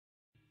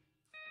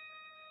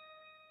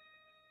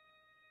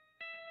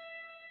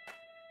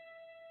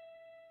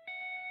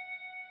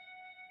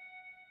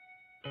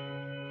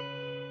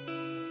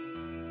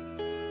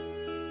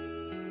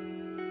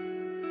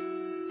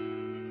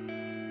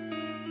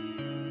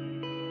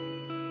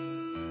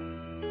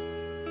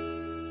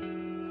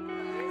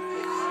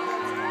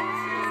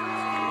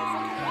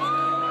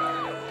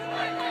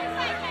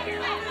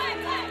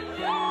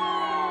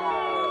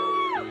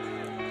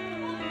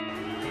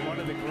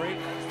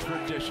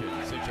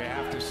you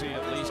have to see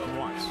at least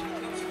once.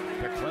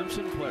 The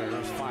Clemson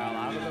players file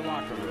out of the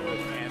locker room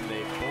and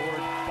they board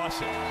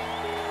buses.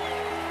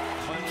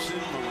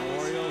 Clemson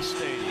Memorial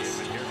Stadium,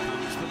 and here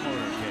comes the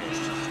motorcade.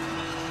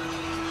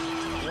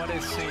 What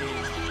a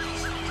scene,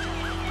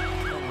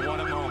 and what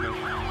a moment.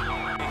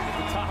 At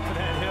the top of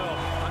that hill,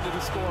 under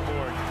the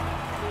scoreboard.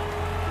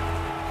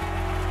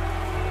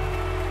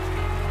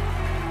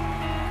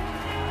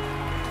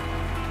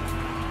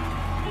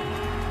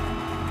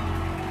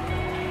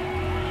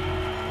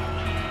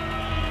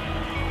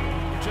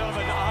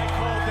 Gentlemen, I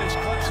called this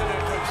Clemson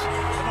entrance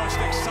the most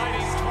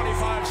exciting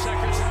 25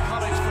 seconds in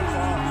college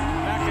football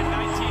back in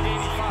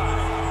 1985,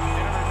 and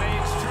it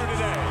remains true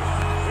today.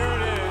 Here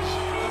it is,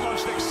 the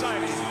most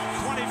exciting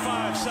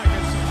 25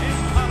 seconds in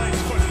college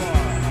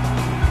football.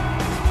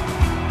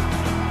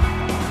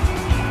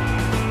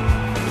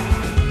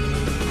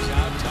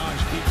 South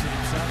Tosh keeps it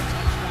himself.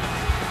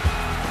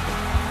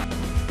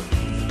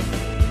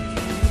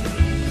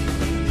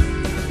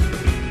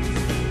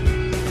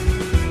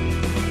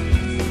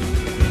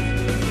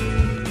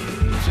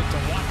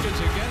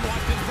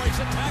 A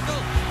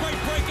tackle, great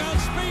breakout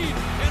speed,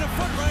 and a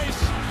foot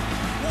race.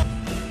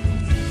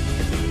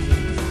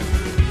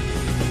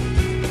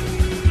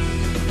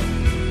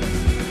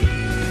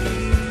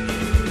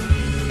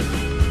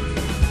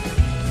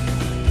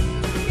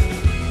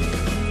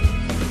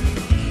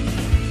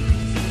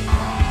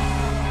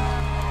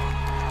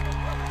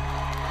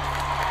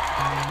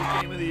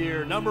 Game of the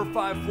year, number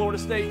 5 Florida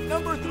State,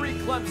 number 3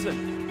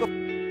 Clemson.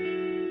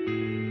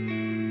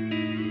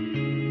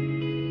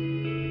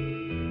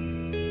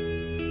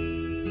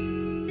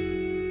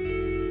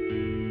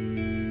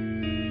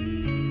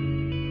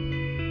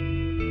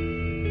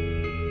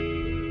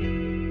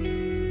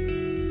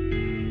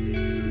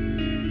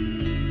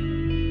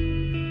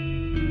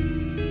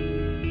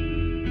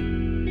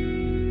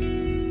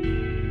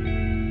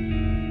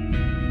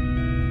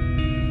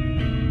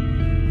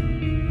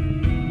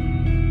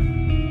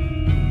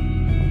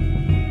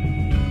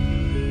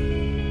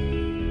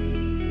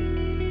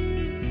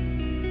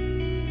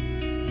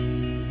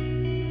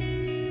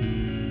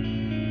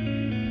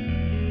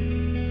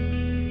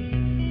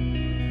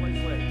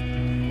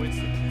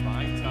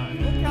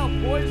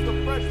 Poised the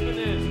freshman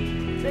is,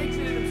 takes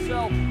it in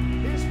himself,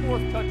 his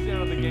 4th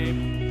touchdown of the game.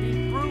 He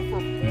threw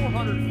for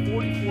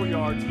 444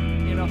 yards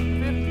in a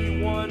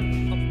 51.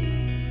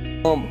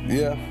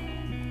 Yeah,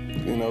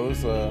 you know,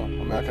 it's I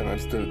mean, I kind of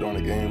understood it during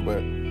the game,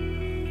 but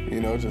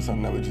you know, it's just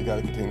something that we just got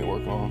to continue to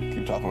work on,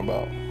 keep talking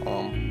about.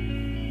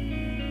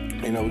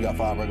 You know, we got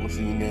 5 regular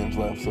season games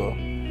left, so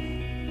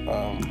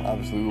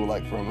obviously we would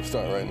like for him to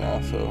start right now.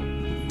 So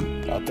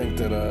I think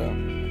that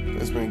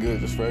it's been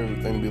good just for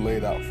everything to be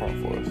laid out front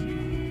for us.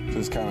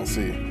 Just kind of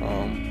see.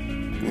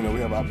 You know, we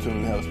have an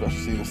opportunity to have a special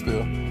season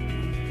still.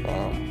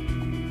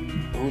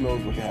 Who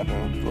knows what can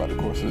happen throughout the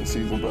course of the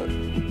season, but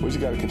we just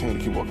got to continue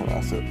to keep working on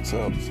ourselves.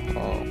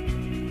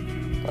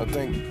 I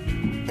think,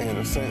 in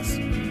a sense,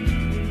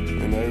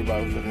 you know,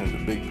 everybody was looking at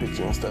the big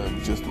picture instead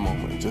of just the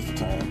moment, just the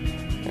time.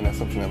 And that's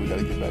something that we got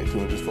to get back to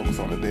and just focus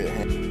on the day at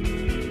hand.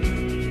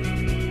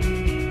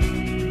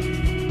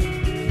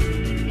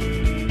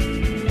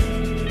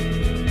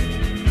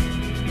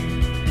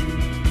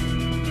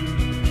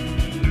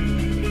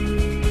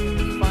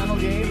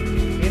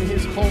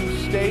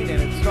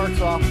 And it starts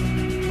off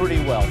pretty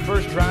well.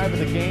 First drive of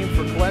the game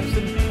for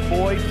Clemson.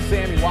 Boyd,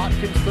 Sammy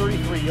Watkins,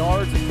 33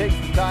 yards. It takes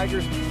the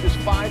Tigers just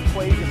 5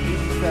 plays and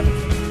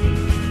 87.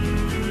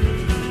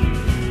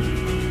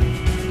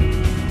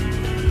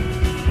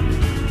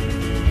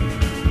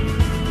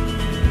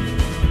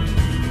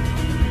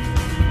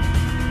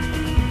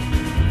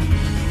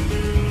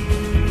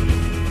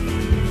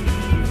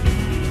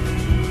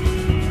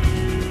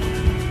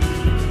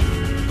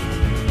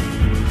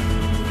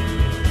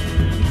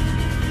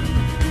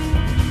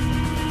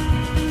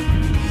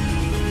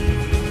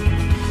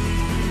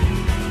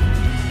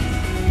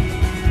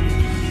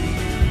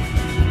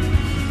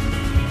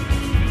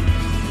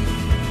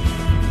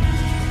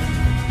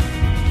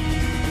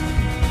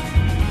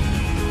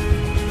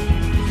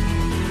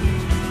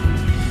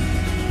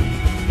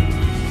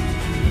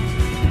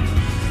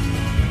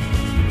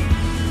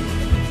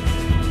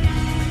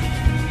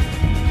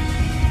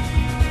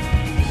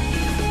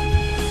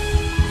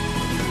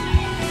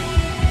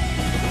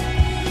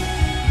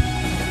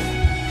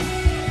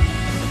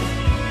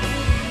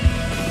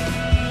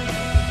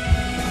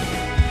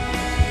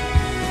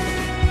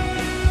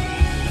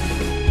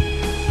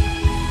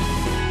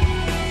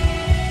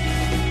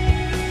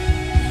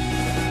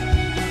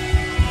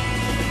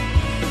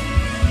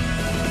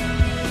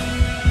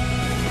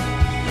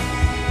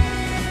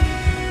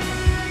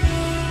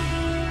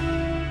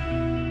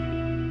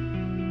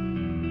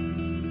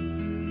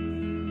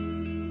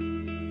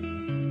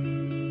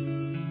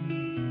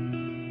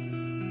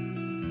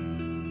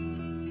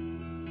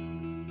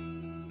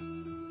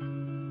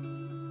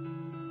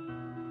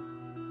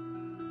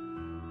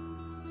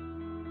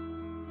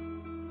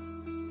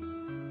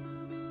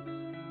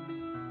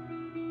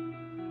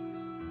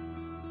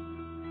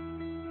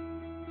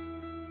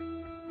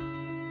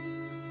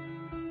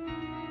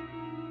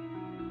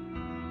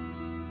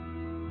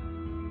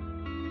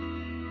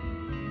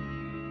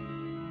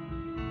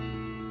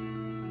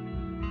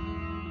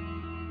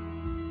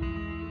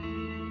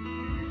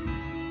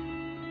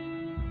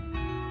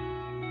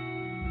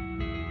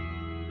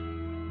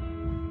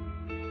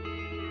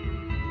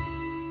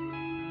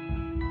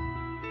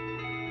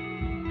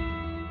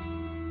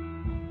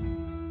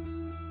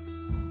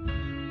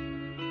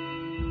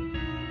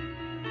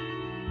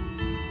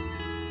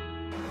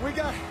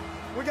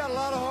 we got a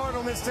lot of heart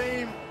on this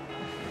team.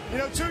 You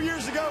know, 2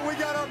 years ago, we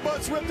got our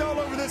butts whipped all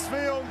over this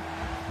field.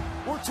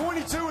 We're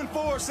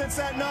 22-4 since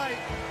that night.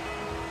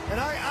 And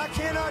I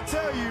cannot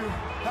tell you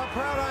how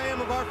proud I am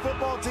of our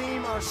football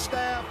team, our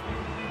staff,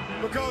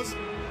 because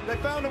they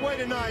found a way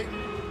tonight.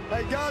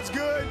 Hey, God's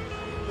good.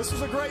 This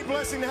was a great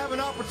blessing to have an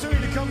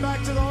opportunity to come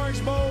back to the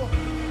Orange Bowl.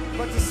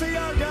 But to see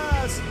our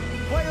guys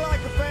play like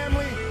a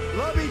family,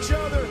 love each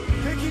other,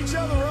 pick each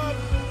other up,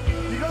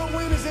 you don't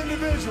win as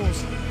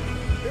individuals.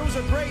 It was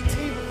a great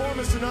team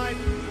performance tonight.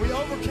 We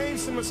overcame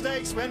some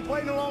mistakes. We hadn't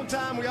played in a long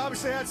time. We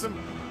obviously had some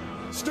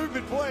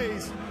stupid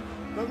plays.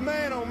 But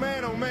man, oh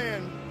man, oh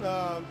man.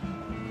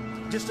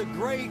 Just a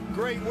great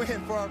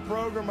win for our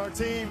program, our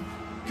team.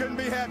 Couldn't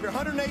be happier.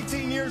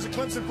 118 years of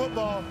Clemson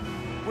football.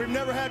 We've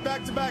never had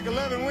back-to-back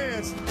 11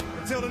 wins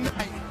until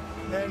tonight.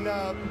 And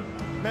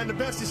man, the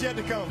best is yet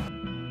to come.